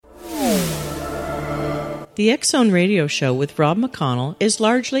The X Zone Radio Show with Rob McConnell is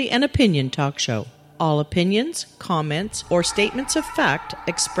largely an opinion talk show. All opinions, comments, or statements of fact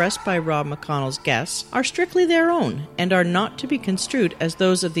expressed by Rob McConnell's guests are strictly their own and are not to be construed as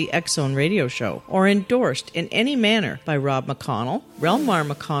those of the X Zone Radio Show or endorsed in any manner by Rob McConnell, Relmar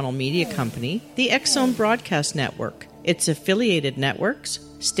McConnell Media Company, the X Zone Broadcast Network, its affiliated networks,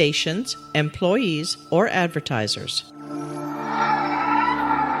 stations, employees, or advertisers.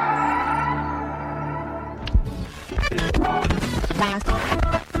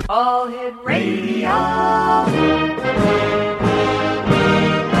 All Hit Radio.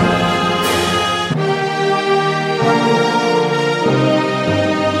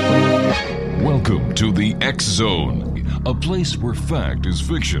 Welcome to the X Zone, a place where fact is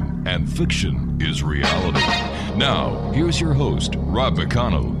fiction and fiction is reality. Now, here's your host, Rob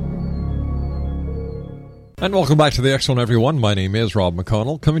McConnell. And welcome back to the X Zone, everyone. My name is Rob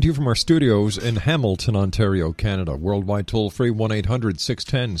McConnell, coming to you from our studios in Hamilton, Ontario, Canada. Worldwide toll-free,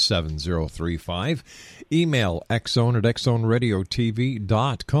 1-800-610-7035. Email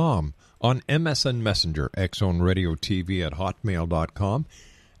xzone@xzoneradiotv.com. On MSN Messenger, xzoneradiotv@hotmail.com.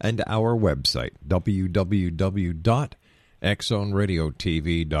 And our website,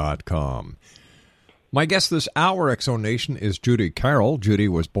 www.xzoneradiotv.com. My guest this hour, X Zone Nation, is Judy Carroll. Judy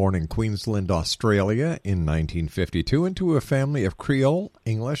was born in Queensland, Australia in 1952 into a family of Creole,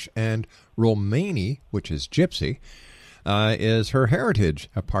 English, and Romani, which is Gypsy, is her heritage.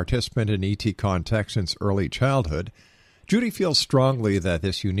 A participant in ET contact since early childhood, Judy feels strongly that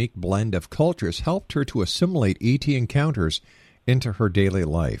this unique blend of cultures helped her to assimilate ET encounters into her daily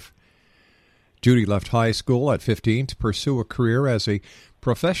life. Judy left high school at 15 to pursue a career as a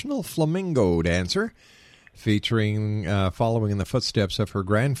professional flamenco dancer, following in the footsteps of her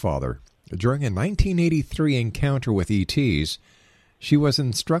grandfather. During a 1983 encounter with ETs, she was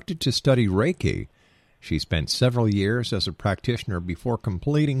instructed to study Reiki. She spent several years as a practitioner before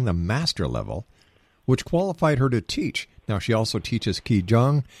completing the master level, which qualified her to teach. Now, she also teaches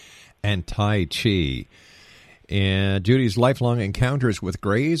Qigong and Tai Chi. And Judy's lifelong encounters with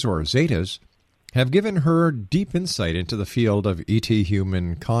Greys or Zetas have given her deep insight into the field of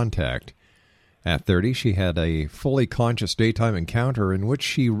ET-human contact. At 30, she had a fully conscious daytime encounter in which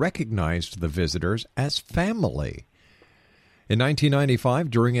she recognized the visitors as family. In 1995,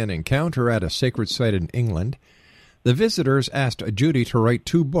 during an encounter at a sacred site in England, the visitors asked Judy to write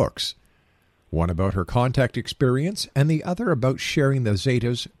 2 books, one about her contact experience and the other about sharing the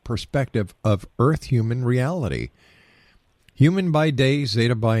Zeta's perspective of Earth-human reality. Human by Day,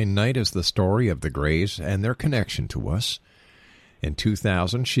 Zeta by Night is the story of the Greys and their connection to us. In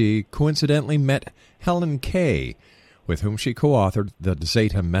 2000, she coincidentally met Helen Kay, with whom she co-authored The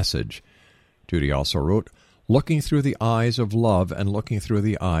Zeta Message. Judy also wrote Looking Through the Eyes of Love and Looking Through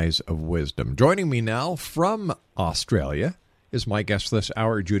the Eyes of Wisdom. Joining me now from Australia is my guest this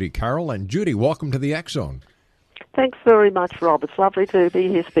hour, Judy Carroll. And Judy, welcome to the X Zone. Thanks very much, Rob. It's lovely to be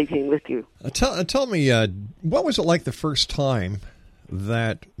here speaking with you. Tell me, what was it like the first time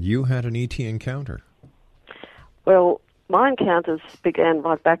that you had an ET encounter? Well, my encounters began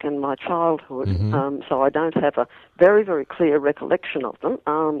right back in my childhood, so I don't have a very, very clear recollection of them.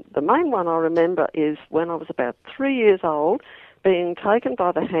 The main one I remember is when I was about 3 years old, being taken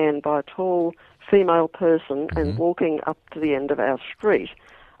by the hand by a tall female person and walking up to the end of our street.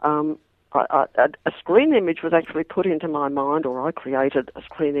 A screen image was actually put into my mind, or I created a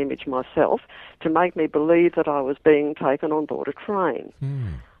screen image myself, to make me believe that I was being taken on board a train.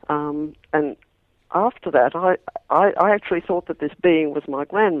 And after that, I actually thought that this being was my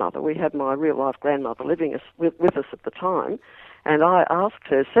grandmother. We had my real-life grandmother living with us at the time, and I asked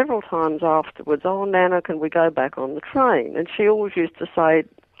her several times afterwards, "Oh, Nana, can we go back on the train?" And she always used to say,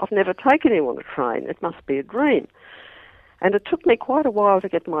 "I've never taken you on a train. It must be a dream." And it took me quite a while to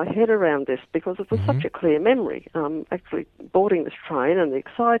get my head around this because it was such a clear memory. Actually boarding this train and the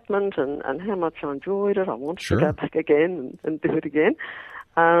excitement and how much I enjoyed it. I wanted to go back again and do it again.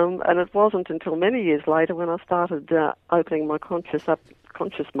 And it wasn't until many years later when I started opening my conscious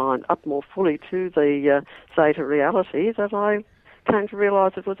mind up more fully to the Zeta reality that I came to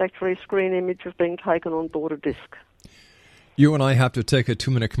realise it was actually a screen image of being taken on board a disc. You and I have to take a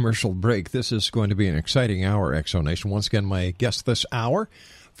 2-minute commercial break. This is going to be an exciting hour, X Zone Nation. Once again, my guest this hour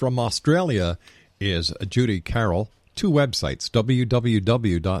from Australia is Judy Carroll. 2 websites,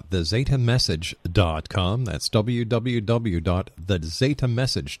 www.thezetamessage.com. That's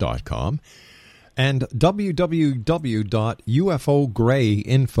www.thezetamessage.com. And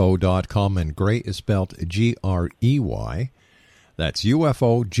www.ufogreyinfo.com. And Grey is spelled Grey. That's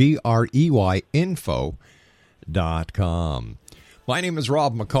UFOGREY info.com. My name is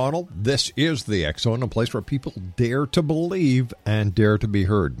Rob McConnell. This is the X Zone, a place where people dare to believe and dare to be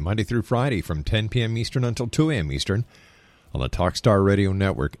heard. Monday through Friday from 10 p.m. Eastern until 2 a.m. Eastern on the Talkstar Radio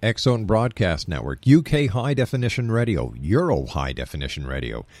Network, X Zone Broadcast Network, UK High Definition Radio, Euro High Definition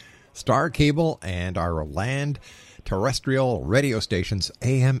Radio, Star Cable, and our land terrestrial radio stations,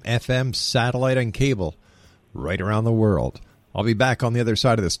 AM, FM, satellite, and cable, right around the world. I'll be back on the other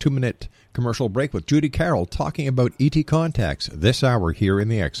side of this 2-minute commercial break with Judy Carroll talking about ET contacts this hour here in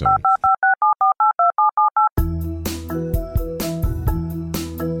the X Zone.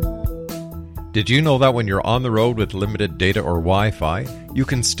 Did you know that when you're on the road with limited data or Wi-Fi, you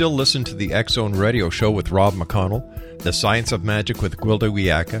can still listen to the X Zone radio show with Rob McConnell, The Science of Magic with Gwilda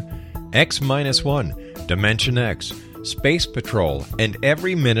Wiyaka, X-1, Dimension X, Space Patrol, and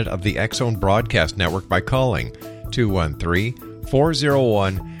every minute of the X Zone broadcast network by calling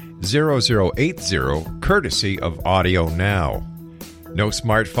 213-401-0080, courtesy of Audio Now. No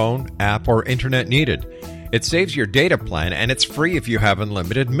smartphone, app, or internet needed. It saves your data plan, and it's free if you have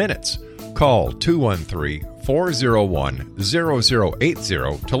unlimited minutes. Call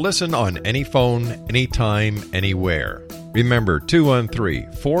 213-401-0080 to listen on any phone, anytime, anywhere. Remember,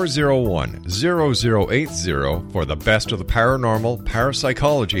 213-401-0080 for the best of the paranormal,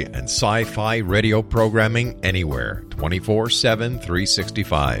 parapsychology, and sci-fi radio programming anywhere, 24/7,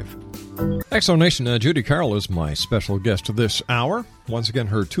 365. Exonation, Judy Carroll is my special guest this hour. Once again,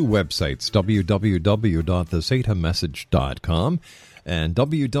 her two websites, www.thezetamessage.com and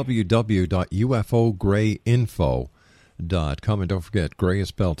www.ufograyinfo.com. And don't forget, Gray is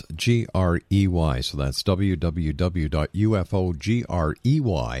spelled Grey, so that's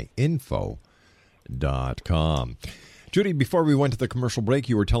www.ufograyinfo.com. Judy, before we went to the commercial break,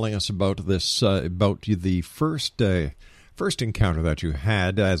 you were telling us about this, about the first encounter that you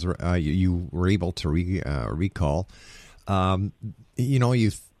had, as you were able to recall.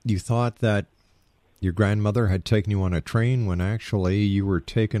 You thought that your grandmother had taken you on a train when actually you were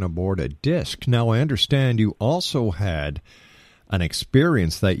taken aboard a disc. Now, I understand you also had an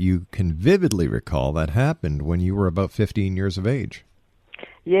experience that you can vividly recall that happened when you were about 15 years of age.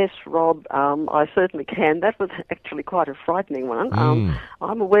 Yes, Rob, I certainly can. That was actually quite a frightening one.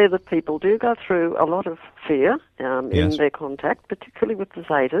 I'm aware that people do go through a lot of fear in their contact, particularly with the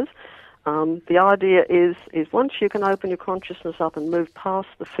Zetas. The idea is once you can open your consciousness up and move past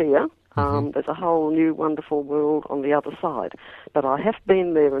the fear, there's a whole new wonderful world on the other side. But I have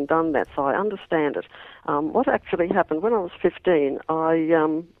been there and done that, so I understand it. What actually happened, when I was 15, I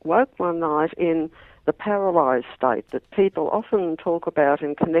woke one night in the paralyzed state that people often talk about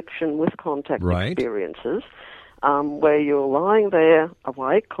in connection with contact experiences, where you're lying there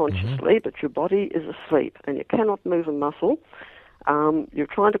awake consciously, but your body is asleep and you cannot move a muscle. You're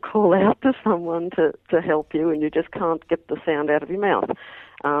trying to call out to someone to help you, and you just can't get the sound out of your mouth.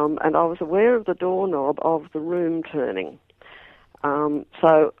 And I was aware of the doorknob of the room turning.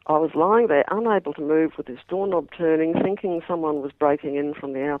 So I was lying there, unable to move with this doorknob turning, thinking someone was breaking in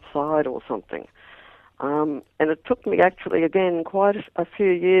from the outside or something. And it took me actually, again, quite a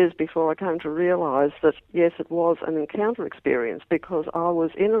few years before I came to realise that, yes, it was an encounter experience, because I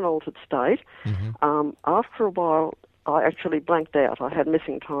was in an altered state. After a while, I actually blanked out. I had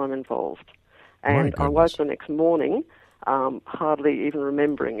missing time involved. And I woke the next morning, hardly even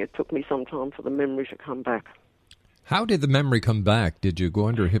remembering. It took me some time for the memory to come back. How did the memory come back? Did you go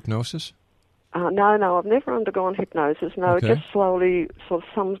under hypnosis? No, I've never undergone hypnosis. No, It just slowly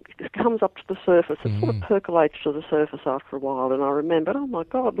it comes up to the surface. It sort of percolates to the surface after a while, and I remembered, oh my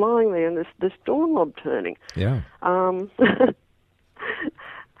God, lying there and this doorknob turning. Yeah.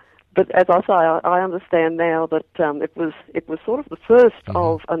 But as I say, I understand now that it was sort of the first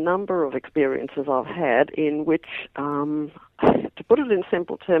of a number of experiences I've had in which, to put it in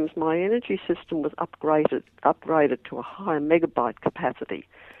simple terms, my energy system was upgraded to a higher megabyte capacity.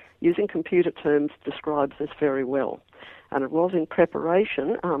 Using computer terms describes this very well. And it was in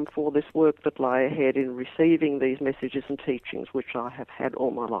preparation for this work that lay ahead in receiving these messages and teachings, which I have had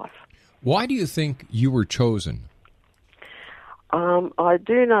all my life. Why do you think you were chosen? I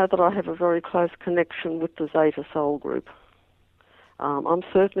do know that I have a very close connection with the Zeta Soul Group. I'm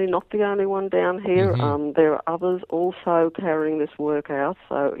certainly not the only one down here. There are others also carrying this work out,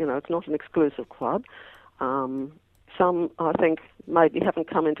 so, it's not an exclusive club. Some, I think, maybe haven't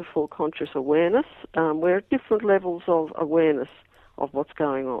come into full conscious awareness. We're at different levels of awareness of what's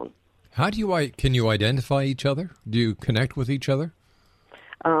going on. Can you identify each other? Do you connect with each other?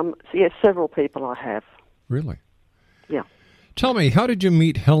 Yes, several people I have. Really? Yeah. Tell me, how did you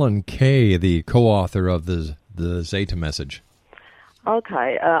meet Helen Kay, the co-author of the Zeta Message?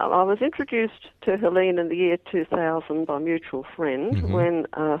 Okay, I was introduced to Helene in the year 2000 by a mutual friend when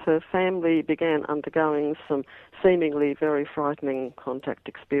her family began undergoing some seemingly very frightening contact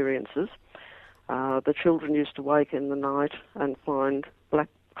experiences. The children used to wake in the night and find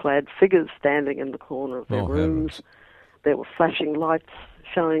black-clad figures standing in the corner of their rooms. Heavens. There were flashing lights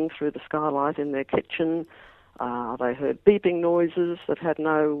showing through the skylight in their kitchen. They heard beeping noises that had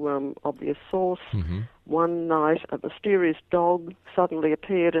no obvious source. One night, a mysterious dog suddenly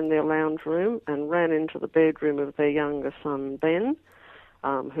appeared in their lounge room and ran into the bedroom of their younger son, Ben,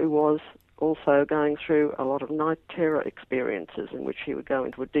 who was also going through a lot of night terror experiences in which he would go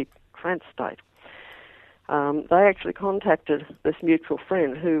into a deep trance state. They actually contacted this mutual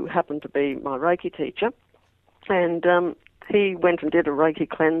friend who happened to be my Reiki teacher, and he went and did a Reiki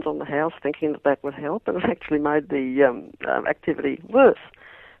cleanse on the house thinking that that would help, and it actually made the activity worse.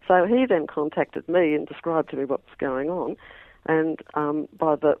 So he then contacted me and described to me what was going on, and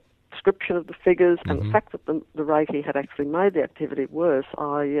by the description of the figures and the fact that the Reiki had actually made the activity worse,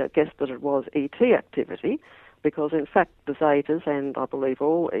 I guessed that it was ET activity, because in fact the Zetas, and I believe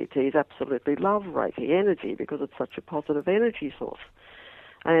all ETs, absolutely love Reiki energy because it's such a positive energy source.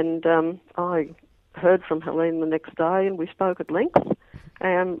 And I heard from Helene the next day and we spoke at length,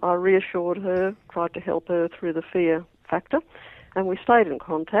 and I reassured her, tried to help her through the fear factor, and we stayed in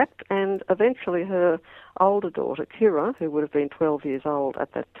contact, and eventually her older daughter, Kira, who would have been 12 years old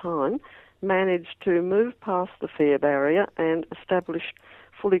at that time, managed to move past the fear barrier and established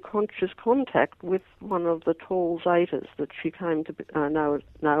fully conscious contact with one of the tall Zetas that she came to know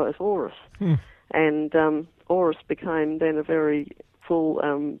as Horus. And Horus became then a very full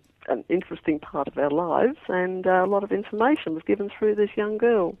an interesting part of our lives, and a lot of information was given through this young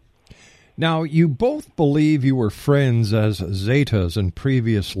girl. Now, you both believe you were friends as Zetas in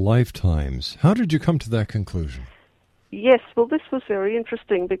previous lifetimes. How did you come to that conclusion? Yes, well, this was very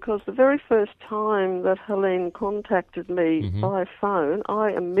interesting because the very first time that Helene contacted me by phone,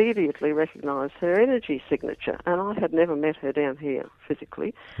 I immediately recognised her energy signature, and I had never met her down here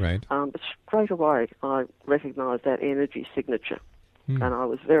physically. Right. But straight away I recognised that energy signature, and I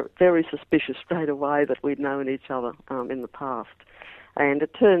was very, very suspicious straight away that we'd known each other in the past. And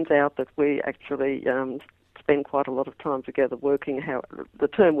it turns out that we actually spend quite a lot of time together working how the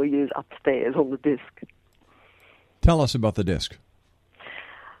term we use upstairs on the disc. Tell us about the disc.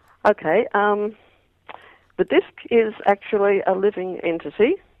 Okay, the disc is actually a living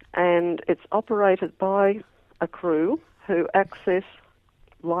entity, and it's operated by a crew who access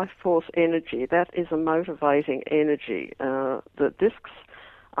life force energy. That is a motivating energy. The discs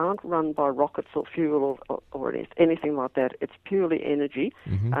aren't run by rockets or fuel or anything like that. It's purely energy,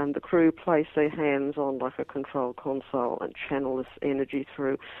 and the crew place their hands on like a control console and channel this energy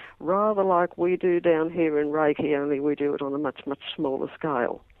through, rather like we do down here in Reiki, only we do it on a much, much smaller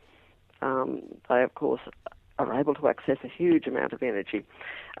scale. They, of course, are able to access a huge amount of energy.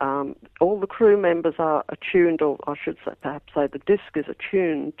 All the crew members are attuned, or I should say, perhaps say the disc is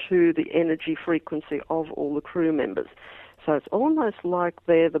attuned to the energy frequency of all the crew members. So it's almost like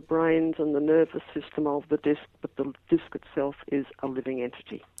they're the brains and the nervous system of the disc, but the disc itself is a living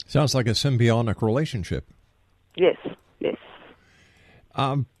entity. Sounds like a symbiotic relationship. Yes, yes.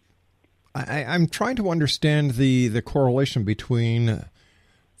 I'm trying to understand the correlation between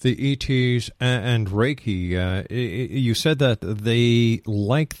the ETs and Reiki. You said that they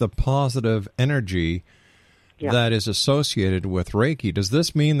like the positive energy that is associated with Reiki. Does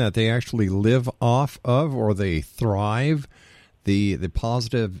this mean that they actually live off of, or they thrive, the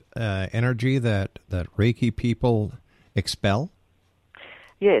positive energy that Reiki people expel?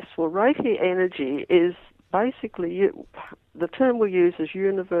 Yes, well, Reiki energy is basically, the term we use is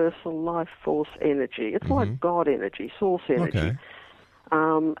universal life force energy. It's like God energy, source energy. Okay.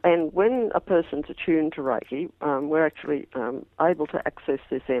 And when a person's attuned to Reiki, we're actually able to access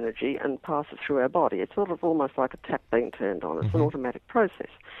this energy and pass it through our body. It's sort of almost like a tap being turned on. It's an automatic process.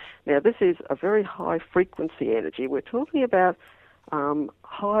 Now, this is a very high frequency energy. We're talking about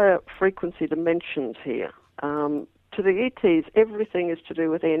higher frequency dimensions here. To the ETs, everything is to do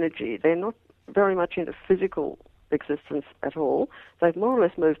with energy. They're not very much into physical existence at all. They've more or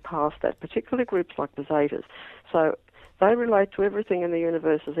less moved past that, particularly groups like the Zetas. So they relate to everything in the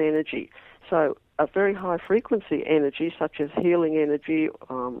universe as energy. So a very high frequency energy, such as healing energy,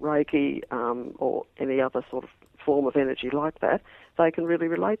 Reiki, or any other sort of form of energy like that, they can really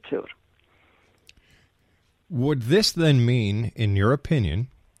relate to it. Would this then mean, in your opinion,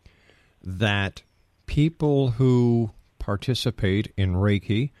 that people who participate in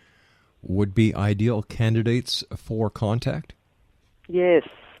Reiki would be ideal candidates for contact? Yes,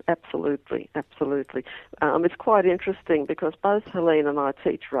 absolutely. It's quite interesting because both Helene and I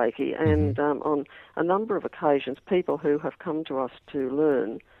teach Reiki, and on a number of occasions, people who have come to us to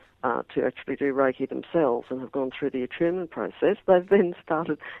learn to actually do Reiki themselves and have gone through the attunement process, they've then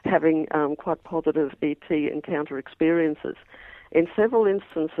started having quite positive ET encounter experiences. In several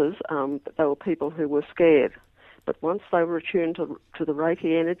instances, there were people who were scared. But once they were attuned to the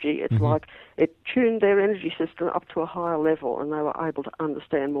Reiki energy, it's like it tuned their energy system up to a higher level, and they were able to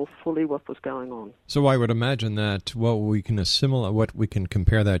understand more fully what was going on. So I would imagine that what we can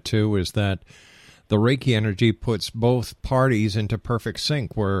compare that to is that the Reiki energy puts both parties into perfect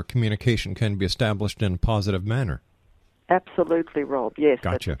sync, where communication can be established in a positive manner. Absolutely, Rob. Yes,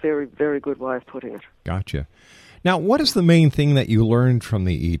 Gotcha. That's a very, very good way of putting it. Gotcha. Now, what is the main thing that you learned from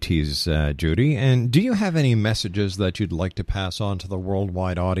the ETs, Judy? And do you have any messages that you'd like to pass on to the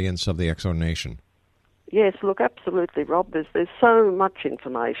worldwide audience of the X-Zone Nation? Yes, look, absolutely, Rob. There's so much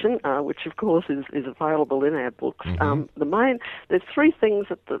information, which of course is available in our books. There's three things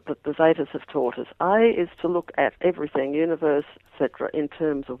that the Zetas have taught us. A is to look at everything, universe, etc., in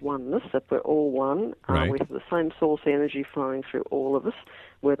terms of oneness, that we're all one. Right. We have the same source energy flowing through all of us,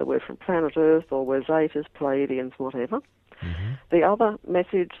 whether we're from planet Earth or we're Zetas, Pleiadians, whatever. The other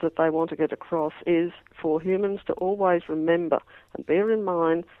message that they want to get across is for humans to always remember and bear in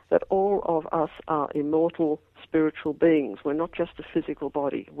mind that all of us are immortal spiritual beings. We're not just a physical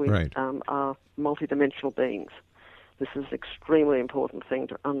body. We are multidimensional beings. This is an extremely important thing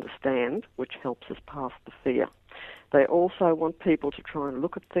to understand, which helps us pass the fear. They also want people to try and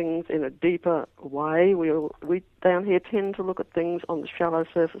look at things in a deeper way. We down here tend to look at things on the shallow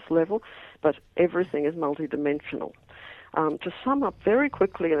surface level, but everything is multidimensional. To sum up very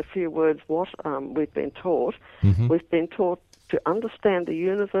quickly in a few words what we've been taught, we've been taught to understand the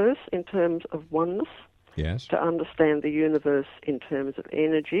universe in terms of oneness, to understand the universe in terms of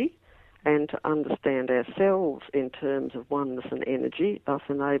energy, and to understand ourselves in terms of oneness and energy, thus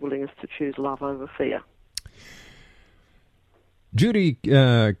enabling us to choose love over fear. Judy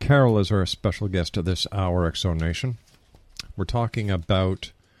Carroll is our special guest of this hour, X-Zone Nation. We're talking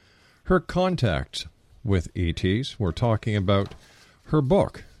about her contact with ETs. We're talking about her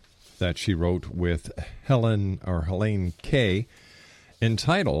book that she wrote with Helene Kay,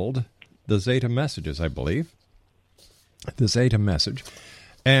 entitled The Zeta Messages, I believe. The Zeta Message.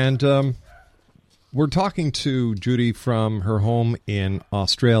 And we're talking to Judy from her home in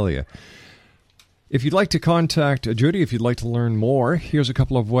Australia. If you'd like to contact Judy, if you'd like to learn more, here's a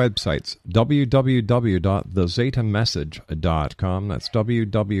couple of websites. www.thezetamessage.com. That's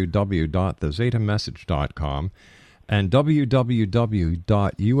www.thezetamessage.com. And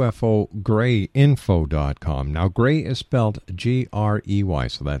www.ufograyinfo.com. Now, Gray is spelled Grey,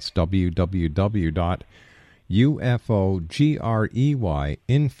 so that's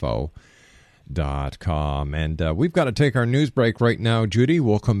www.ufogreyinfo.com. And we've got to take our news break right now, Judy.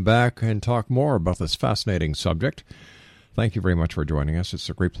 We'll come back and talk more about this fascinating subject. Thank you very much for joining us. It's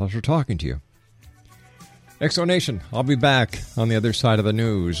a great pleasure talking to you. X-Zone Nation, I'll be back on the other side of the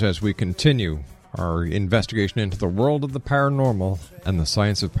news as we continue our investigation into the world of the paranormal and the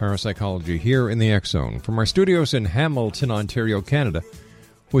science of parapsychology here in the X-Zone. From our studios in Hamilton, Ontario, Canada,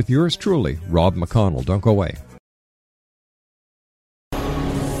 with yours truly, Rob McConnell. Don't go away.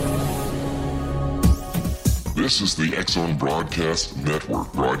 This is the X-Zone Broadcast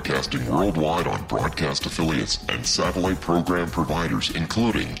Network, broadcasting worldwide on broadcast affiliates and satellite program providers,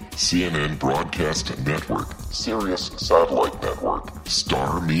 including CNN Broadcast Network, Sirius Satellite Network,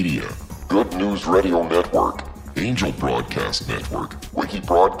 Star Media, Good News Radio Network, Angel Broadcast Network, Wiki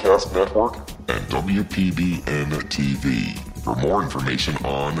Broadcast Network, and WPBN TV. For more information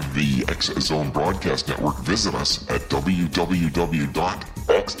on the X-Zone Broadcast Network, visit us at www.xzbn.net.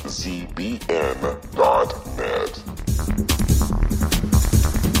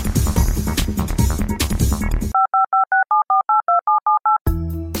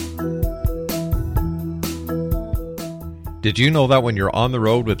 Did you know that when you're on the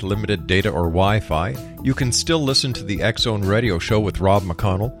road with limited data or Wi-Fi, you can still listen to the X-Zone Radio Show with Rob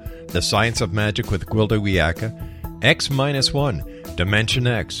McConnell, The Science of Magic with Gwilda Wiyaka, X-1, Dimension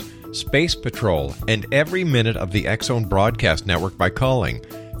X, Space Patrol, and every minute of the X-Zone Broadcast Network by calling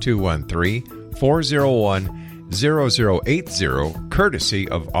 213-401-0080, courtesy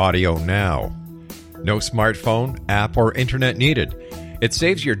of Audio Now. No smartphone, app, or internet needed. It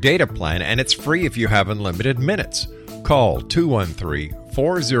saves your data plan, and it's free if you have unlimited minutes. Call 213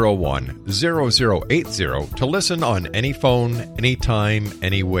 213-401-0080 to listen on any phone, anytime,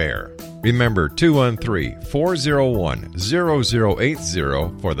 anywhere. Remember,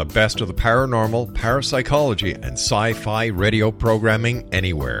 213-401-0080 for the best of the paranormal, parapsychology, and sci-fi radio programming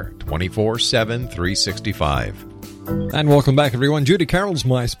anywhere, 24/7, 365. And welcome back, everyone. Judy Carroll's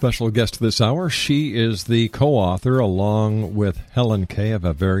my special guest this hour. She is the co-author, along with Helen Kay, of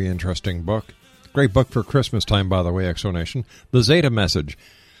a very interesting book. Great book for Christmas time, by the way, Exonation. The Zeta Message.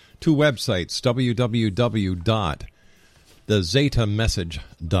 2 websites,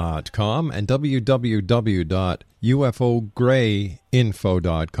 www.thezetamessage.com and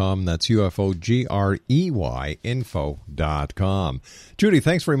www.ufogreyinfo.com. That's UFOGREY info.com. Judy,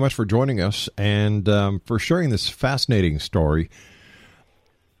 thanks very much for joining us and for sharing this fascinating story.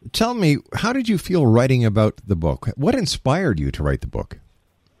 Tell me, how did you feel writing about the book? What inspired you to write the book?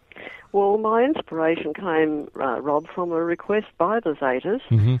 Well, my inspiration came, Rob, from a request by the Zetas.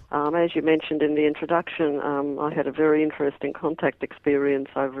 Mm-hmm. As you mentioned in the introduction, I had a very interesting contact experience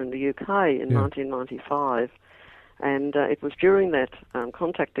over in the UK in 1995. And it was during that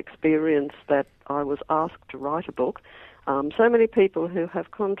contact experience that I was asked to write a book. So many people who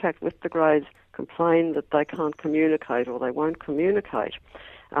have contact with the Greys complain that they can't communicate or they won't communicate.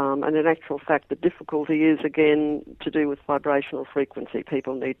 And in actual fact, the difficulty is, again, to do with vibrational frequency.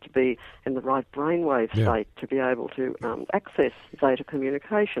 People need to be in the right brainwave state to be able to access Zeta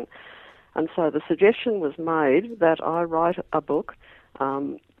communication. And so the suggestion was made that I write a book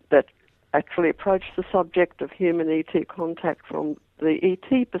that actually approached the subject of human ET contact from the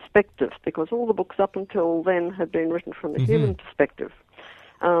ET perspective, because all the books up until then had been written from the human perspective.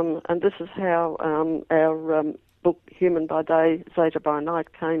 And this is how our book, Human by Day, Zeta by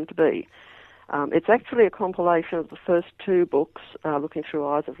Night, came to be. It's actually a compilation of the first 2 books, Looking Through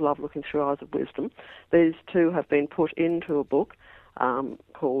Eyes of Love, Looking Through Eyes of Wisdom. These 2 have been put into a book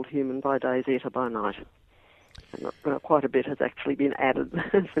called Human by Day, Zeta by Night. And quite a bit has actually been added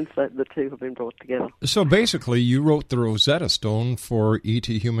since the 2 have been brought together. So basically, you wrote the Rosetta Stone for ET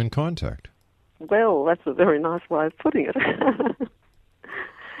human contact. Well, that's a very nice way of putting it.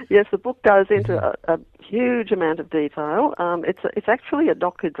 Yes, the book goes into a huge amount of detail. It's actually a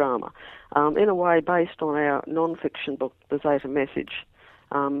docudrama, in a way based on our non-fiction book, The Zeta Message.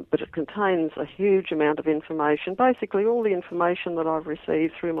 But it contains a huge amount of information, basically all the information that I've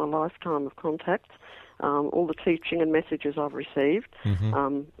received through my lifetime of contacts, all the teaching and messages I've received.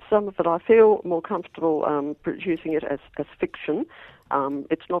 Some of it I feel more comfortable producing it as fiction.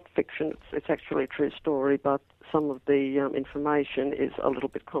 It's not fiction, it's actually a true story, but some of the information is a little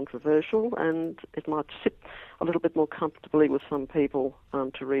bit controversial, and it might sit a little bit more comfortably with some people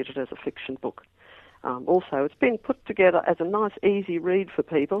to read it as a fiction book. Also, it's been put together as a nice, easy read for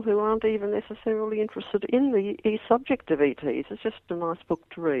people who aren't even necessarily interested in the subject of ETs. It's just a nice book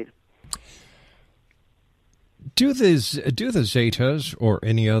to read. Do the Zetas or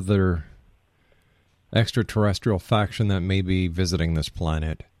any other extraterrestrial faction that may be visiting this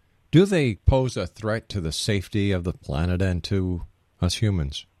planet, do they pose a threat to the safety of the planet and to us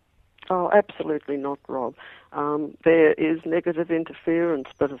humans? Oh, absolutely not, Rob. There is negative interference,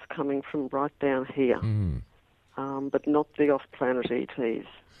 but it's coming from right down here, but not the off-planet ETs.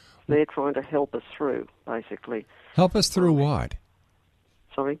 They're trying to help us through, basically. Help us through what?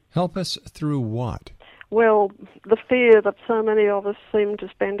 Sorry? Help us through what? Well, the fear that so many of us seem to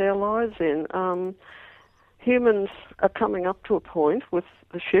spend our lives in. Humans are coming up to a point with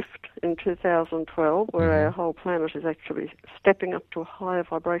the shift in 2012 where our whole planet is actually stepping up to a higher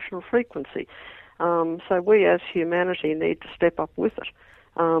vibrational frequency. So we as humanity need to step up with it.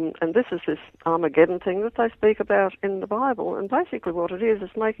 And this is this Armageddon thing that they speak about in the Bible. And basically what it is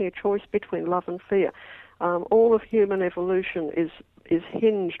making a choice between love and fear. All of human evolution is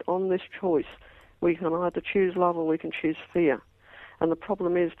hinged on this choice. We can either choose love or we can choose fear. And the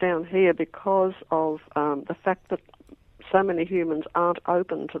problem is down here, because of the fact that so many humans aren't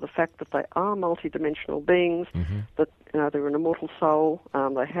open to the fact that they are multidimensional beings, that they're an immortal soul,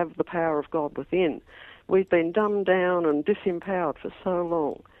 they have the power of God within. We've been dumbed down and disempowered for so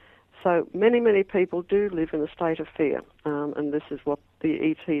long. So many, many people do live in a state of fear, and this is what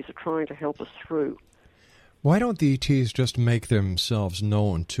the ETs are trying to help us through. Why don't the ETs just make themselves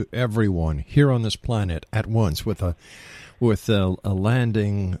known to everyone here on this planet at once with a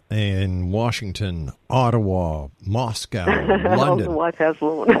landing in Washington, Ottawa, Moscow, London? On the White House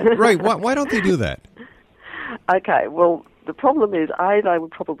lawn. Right. Why don't they do that? Okay, well, the problem is, they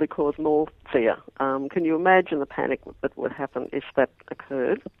would probably cause more fear. Can you imagine the panic that would happen if that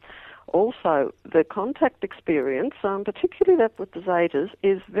occurred? Also, the contact experience, particularly that with the Zetas,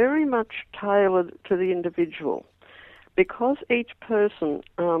 is very much tailored to the individual, because each person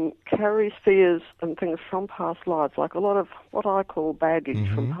carries fears and things from past lives, like a lot of what I call baggage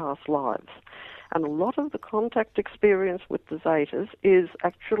from past lives. And a lot of the contact experience with the Zetas is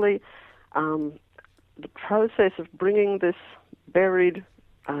actually the process of bringing this buried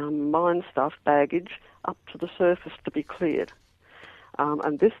mind stuff, baggage, up to the surface to be cleared.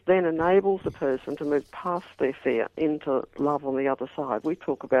 And this then enables the person to move past their fear into love on the other side. We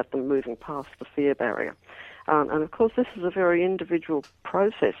talk about them moving past the fear barrier. And of course, this is a very individual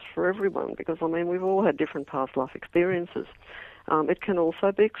process for everyone because, I mean, we've all had different past life experiences. It can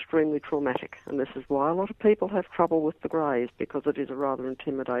also be extremely traumatic, and this is why a lot of people have trouble with the greys, because it is a rather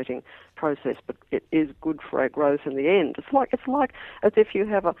intimidating process, but it is good for our growth in the end. It's like as if you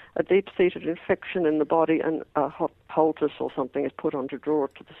have a deep-seated infection in the body and a hot poultice or something is put on to draw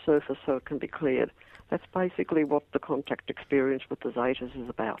it to the surface so it can be cleared. That's basically what the contact experience with the Zetas is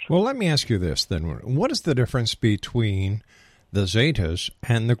about. Well, let me ask you this then. What is the difference between the Zetas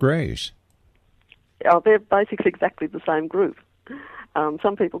and the greys? They're basically exactly the same group.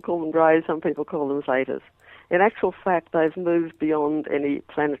 Some people call them greys, some people call them Zetas. In actual fact, they've moved beyond any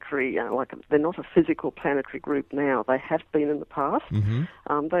planetary, they're not a physical planetary group now. They have been in the past.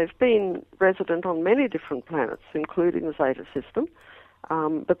 They've been resident on many different planets, including the Zeta system,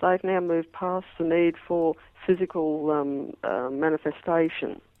 but they've now moved past the need for physical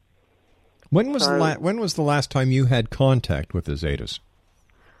manifestation. When was the last time you had contact with the Zetas?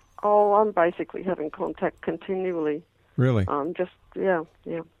 Oh, I'm basically having contact continually. Really? Yeah.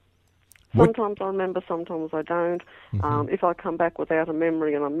 Sometimes I remember, sometimes I don't. If I come back without a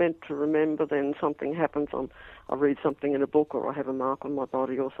memory and I'm meant to remember, then something happens. I read something in a book or I have a mark on my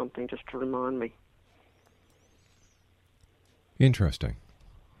body or something just to remind me. Interesting.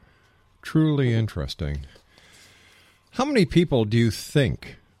 Truly interesting. How many people do you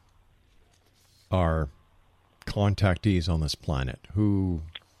think are contactees on this planet who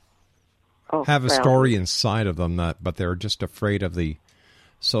have a story inside of them but they're just afraid of the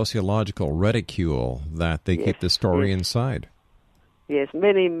sociological ridicule that they keep the story inside? Yes,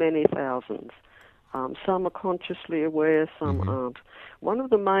 many, many thousands. Some are consciously aware, some aren't. One of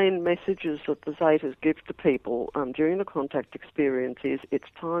the main messages that the Zetas give to people during the contact experience is it's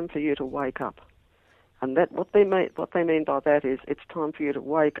time for you to wake up. And that what they mean by that is it's time for you to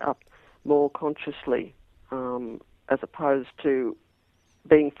wake up more consciously as opposed to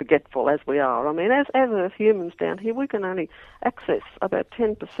being forgetful as we are. I mean, as Earth humans down here, we can only access about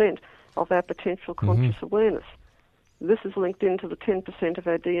 10% of our potential conscious awareness. This is linked into the 10% of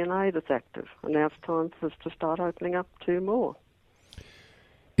our DNA that's active, and now it's time for us to start opening up to more.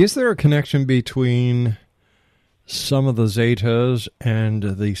 Is there a connection between some of the Zetas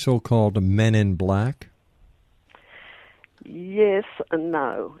and the so-called Men in Black? Yes and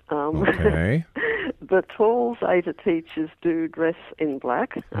no. Okay. The tall Zeta teachers do dress in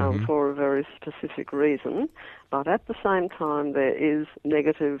black for a very specific reason, but at the same time there is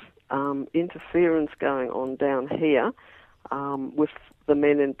negative interference going on down here with the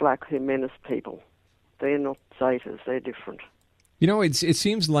Men in Black who menace people. They're not Zetas, they're different. You know, it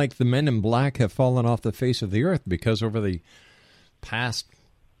seems like the Men in Black have fallen off the face of the earth because over the past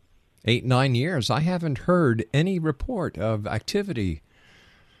 8-9 years, I haven't heard any report of activity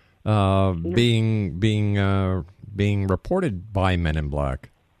being reported by Men in Black.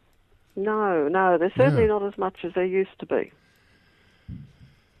 No, they're certainly not as much as they used to be.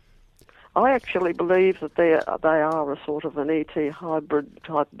 I actually believe that they are a sort of an ET hybrid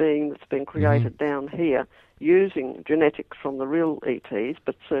type being that's been created down here using genetics from the real ETs,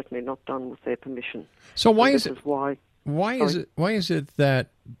 but certainly not done with their permission. So why is it that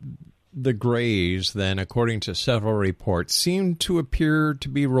the Greys, then, according to several reports, seem to appear to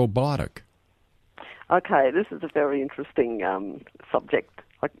be robotic? Okay, this is a very interesting subject.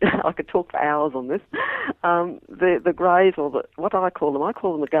 I could talk for hours on this. The Greys, or what I call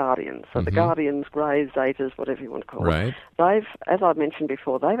them the Guardians. So the Guardians, Greys, Zetas, whatever you want to call them. They've, as I mentioned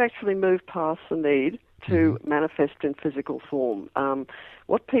before, they've actually moved past the need to manifest in physical form.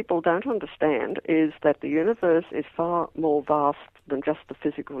 What people don't understand is that the universe is far more vast than just the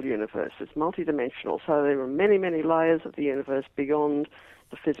physical universe. It's multidimensional, so there are many, many layers of the universe beyond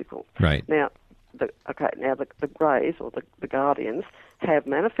the physical. Right. Now, the Greys, or the Guardians, have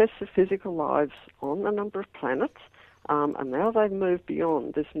manifested physical lives on a number of planets, and now they've moved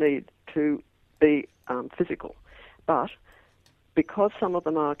beyond this need to be physical. But because some of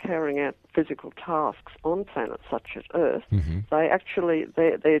them are carrying out physical tasks on planets such as Earth,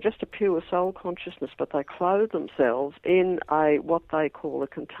 they're just a pure soul consciousness, but they clothe themselves in what they call a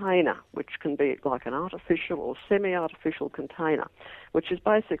container, which can be like an artificial or semi-artificial container, which is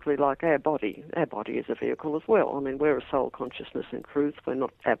basically like our body. Our body is a vehicle as well. I mean, we're a soul consciousness in truth. We're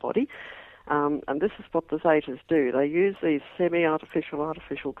not our body. And this is what the Zetas do. They use these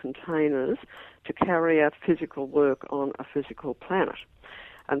artificial containers to carry out physical work on a physical planet.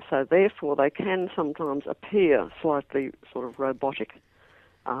 And so therefore they can sometimes appear slightly sort of robotic,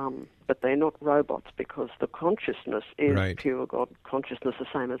 but they're not robots because the consciousness is pure God consciousness, the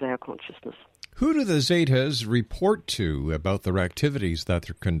same as our consciousness. Who do the Zetas report to about their activities that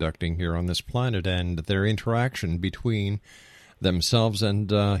they're conducting here on this planet and their interaction between themselves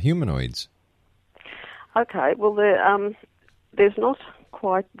and humanoids? Okay, well, there's not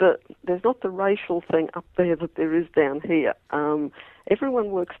the racial thing up there that there is down here.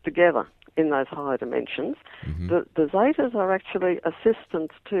 Everyone works together in those higher dimensions. Mm-hmm. The Zetas are actually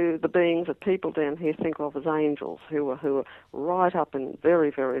assistants to the beings that people down here think of as angels, who are right up in very,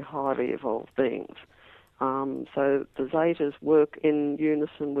 very highly evolved beings. So the Zetas work in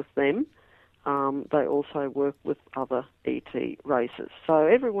unison with them. They also work with other ET races. So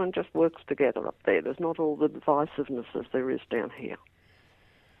everyone just works together up there. There's not all the divisiveness as there is down here.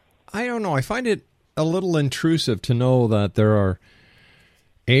 I don't know. I find it a little intrusive to know that there are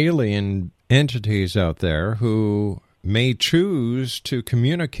alien entities out there who may choose to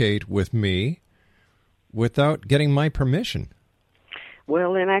communicate with me without getting my permission.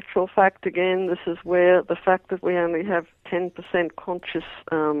 Well, in actual fact, again, this is where the fact that we only have 10% conscious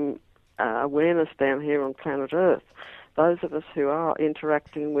awareness down here on planet Earth. Those of us who are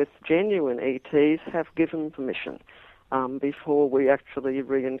interacting with genuine ETs have given permission before we actually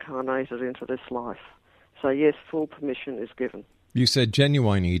reincarnated into this life. So yes, full permission is given. You said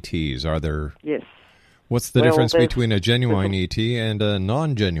genuine ETs. Are there... Yes. What's the difference between a genuine ET and a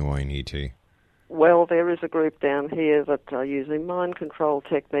non-genuine ET? Well, there is a group down here that are using mind control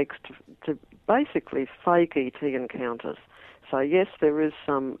techniques to basically fake ET encounters. So yes, there is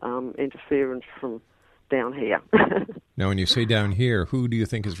some interference from down here. Now, when you say down here, who do you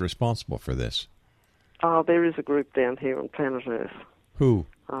think is responsible for this? There is a group down here on planet Earth. Who?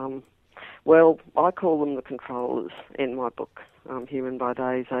 Well, I call them the controllers in my book, Human by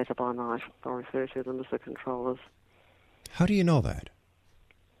Day, Zeta by Night. I refer to them as the controllers. How do you know that?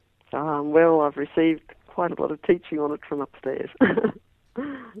 Well, I've received quite a lot of teaching on it from upstairs.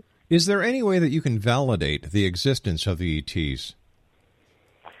 Is there any way that you can validate the existence of the ETs?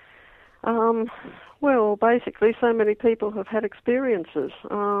 Well, basically, so many people have had experiences.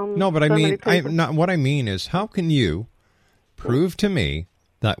 No, but what I mean is, how can you prove to me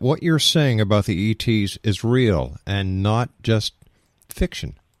that what you're saying about the ETs is real and not just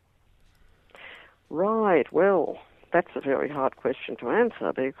fiction? Right. Well, that's a very hard question to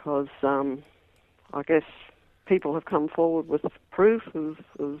answer because I guess people have come forward with proof of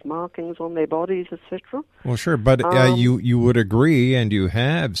markings on their bodies, etc. Well, sure, but you would agree, and you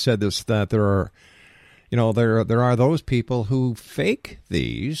have said this, that there are, there are those people who fake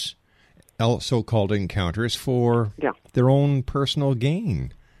these so-called encounters for their own personal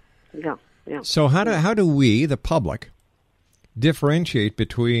gain. Yeah. So how do we, the public, differentiate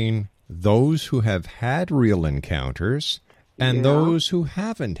between those who have had real encounters and those who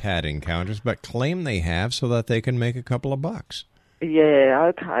haven't had encounters but claim they have so that they can make a couple of bucks? Yeah,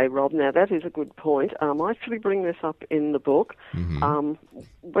 okay, Rob. Now, that is a good point. I actually bring this up in the book. Mm-hmm.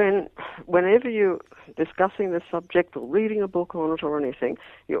 Whenever you're discussing this subject or reading a book on it or anything,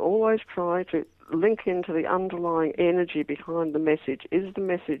 you always try to link into the underlying energy behind the message. Is the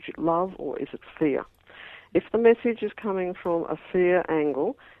message love or is it fear? If the message is coming from a fear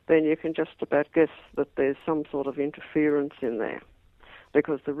angle, then you can just about guess that there's some sort of interference in there,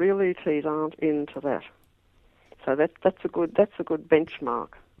 because the real ETs aren't into that. So that's a good benchmark.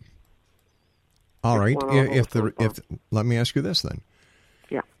 All right. Let me ask you this then.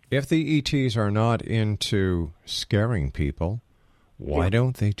 Yeah. If the ETs are not into scaring people, why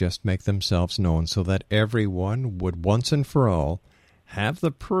don't they just make themselves known so that everyone would once and for all have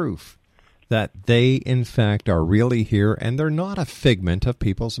the proof that they, in fact, are really here and they're not a figment of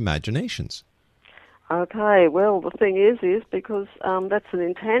people's imaginations? Okay, well, the thing is because that's an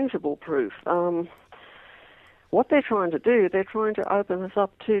intangible proof. What they're trying to do, they're trying to open us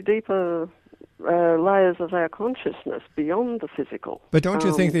up to deeper layers of our consciousness beyond the physical. But don't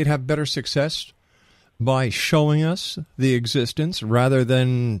you think they'd have better success by showing us the existence rather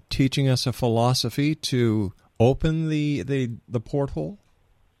than teaching us a philosophy to open the porthole?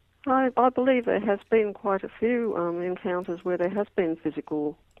 I believe there has been quite a few encounters where there has been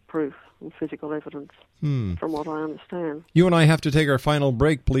physical proof and physical evidence, from what I understand. You and I have to take our final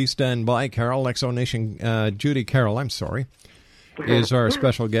break. Please stand by. Carroll, Exonation, Judy Carroll, is our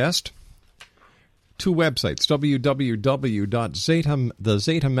special guest. Two websites,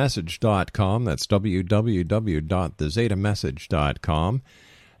 www.thezetamessage.com, that's www.thezetamessage.com,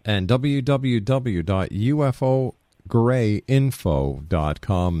 and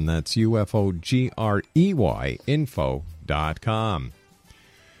www.ufograyyinfo.com, that's ufograyyinfo.com.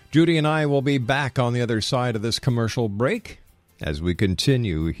 Judy and I will be back on the other side of this commercial break as we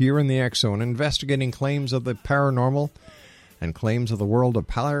continue here in the X Zone investigating claims of the paranormal and claims of the world of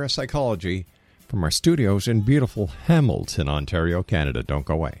parapsychology from our studios in beautiful Hamilton, Ontario, Canada. Don't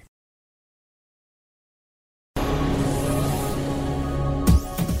go away.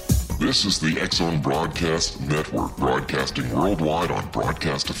 This is the X Zone Broadcast Network, broadcasting worldwide on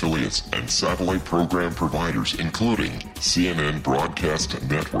broadcast affiliates and satellite program providers, including CNN Broadcast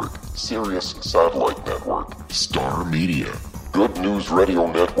Network, Sirius Satellite Network, Star Media, Good News Radio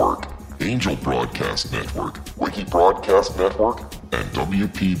Network, Angel Broadcast Network, Wiki Broadcast Network, and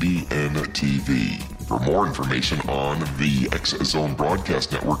WPBN TV. For more information on the X Zone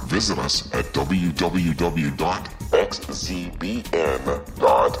Broadcast Network, visit us at www.xzbn.net.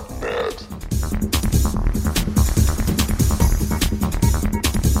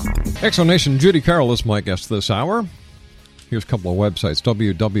 Exonation, Judy Carroll is my guest this hour. Here's a couple of websites,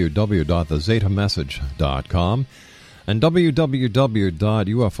 www.thezetamessage.com and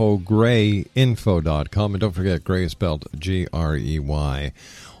www.ufograyyinfo.com. And don't forget, Gray is spelled Grey.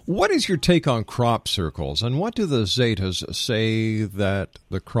 What is your take on crop circles, and what do the Zetas say that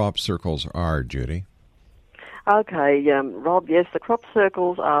the crop circles are, Judy? Okay, Rob, yes, the crop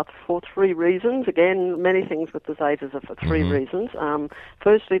circles are for three reasons. Again, many things with the Zetas are for three reasons.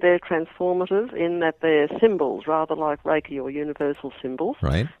 Firstly, they're transformative in that they're symbols, rather like Reiki or universal symbols.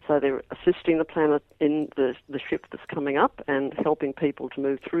 Right. So they're assisting the planet in the shift that's coming up and helping people to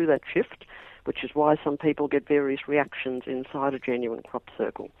move through that shift, which is why some people get various reactions inside a genuine crop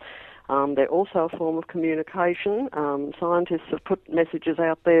circle. They're also a form of communication. Scientists have put messages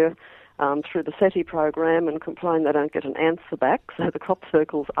out there through the SETI program and complain they don't get an answer back. So the crop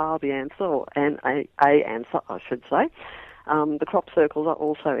circles are the answer, or an answer, I should say. The crop circles are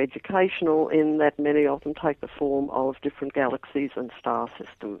also educational in that many of them take the form of different galaxies and star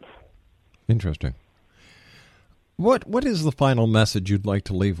systems. Interesting. What is the final message you'd like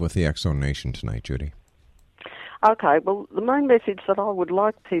to leave with the X Zone Nation tonight, Judy? Okay, well, the main message that I would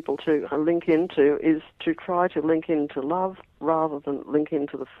like people to link into is to try to link into love rather than link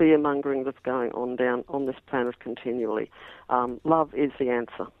into the fear-mongering that's going on down on this planet continually. Love is the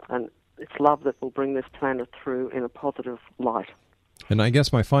answer, and it's love that will bring this planet through in a positive light. And I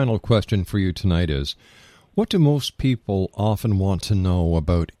guess my final question for you tonight is, what do most people often want to know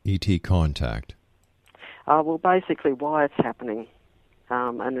about ET contact? Well, basically why it's happening.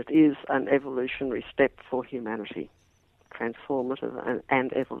 And it is an evolutionary step for humanity, transformative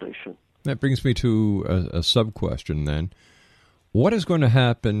and evolution. That brings me to a sub-question then. What is going to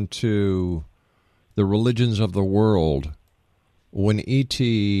happen to the religions of the world when ET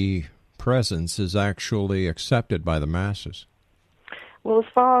presence is actually accepted by the masses? Well, as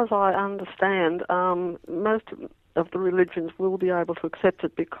far as I understand, most of the religions will be able to accept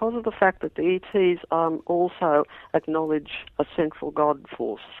it because of the fact that the ETs also acknowledge a central God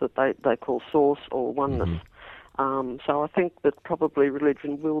force that they call source or oneness. So I think that probably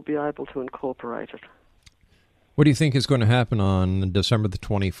religion will be able to incorporate it. What do you think is going to happen on December the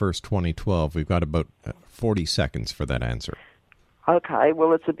 21st, 2012? We've got about 40 seconds for that answer. Okay,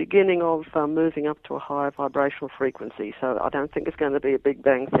 well, it's the beginning of moving up to a higher vibrational frequency, so I don't think it's going to be a big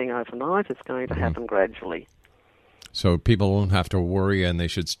bang thing overnight. It's going to happen gradually. So people won't have to worry, and they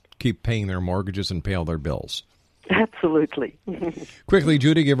should keep paying their mortgages and pay all their bills. Absolutely. Quickly,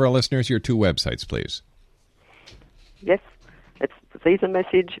 Judy, give our listeners your two websites, please. Yes, it's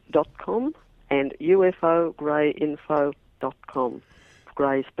thezetamessage.com and ufograyyinfo.com.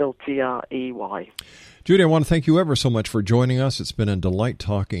 Gray spelled Grey. Judy, I want to thank you ever so much for joining us. It's been a delight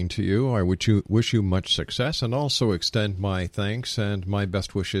talking to you. I wish you much success, and also extend my thanks and my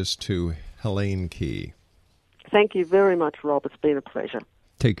best wishes to Helene Key. Thank you very much, Rob. It's been a pleasure.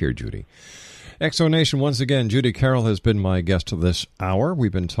 Take care, Judy. Exonation, once again, Judy Carroll has been my guest this hour.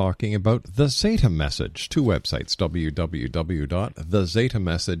 We've been talking about the Zeta Message. Two websites,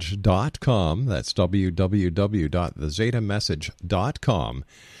 www.thezetamessage.com. That's www.thezetamessage.com.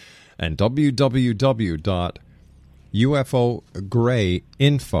 And www.ufograyyinfo.com.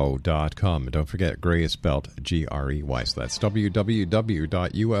 UFOGreyinfo.com. And don't forget, Grey is spelled Grey. So that's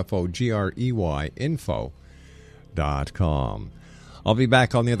www.ufogreyinfo.com. I'll be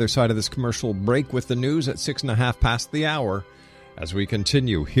back on the other side of this commercial break with the news at 6:30 past the hour as we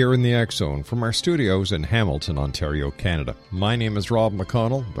continue here in the X Zone from our studios in Hamilton, Ontario, Canada. My name is Rob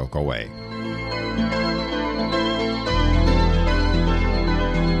McConnell. Don't go away.